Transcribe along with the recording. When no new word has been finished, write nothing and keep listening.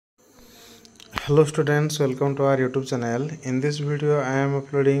Hello students, welcome to our YouTube channel. In this video I am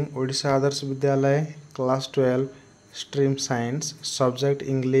uploading Odisha Adarsha Vidyalay Class 12 Stream Science Subject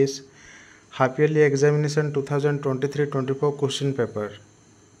English Half Yearly Examination 2023-24 question paper.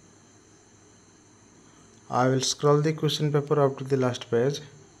 I will scroll the question paper up to the last page.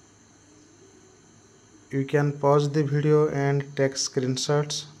 You can pause the video and take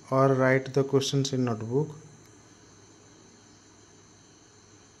screenshots or write the questions in notebook.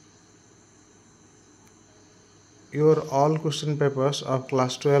 Your all question papers of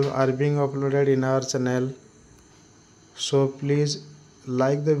class 12 are being uploaded in our channel, so please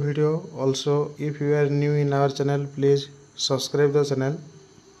like the video. Also, if you are new in our channel, please subscribe the channel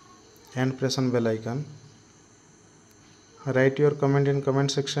and press on bell icon. Write your comment in comment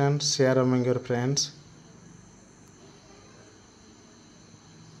section, share among your friends.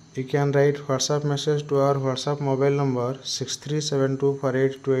 You can write WhatsApp message to our WhatsApp mobile number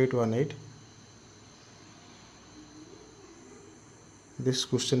 6372482818. This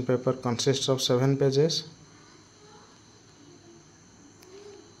question paper consists of 7 pages.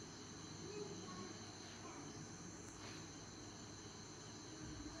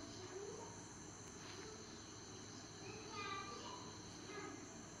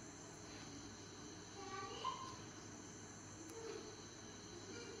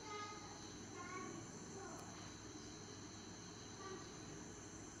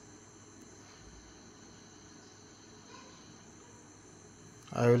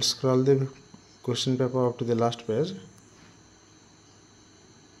 I will scroll the question paper up to the last page.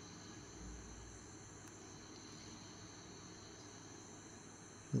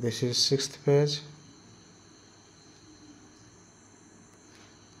 This is 6th page.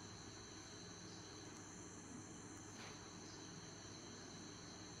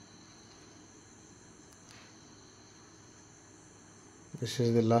 This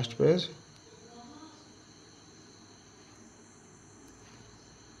is the last page.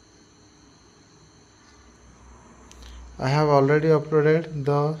 I have already uploaded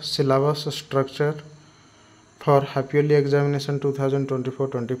the syllabus structure for half yearly examination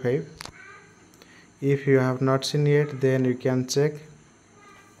 2024-25. If you have not seen yet, then you can check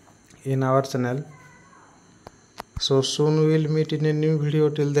in our channel. So soon we will meet in a new video.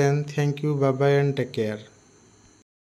 Till then, thank you, bye bye and take care.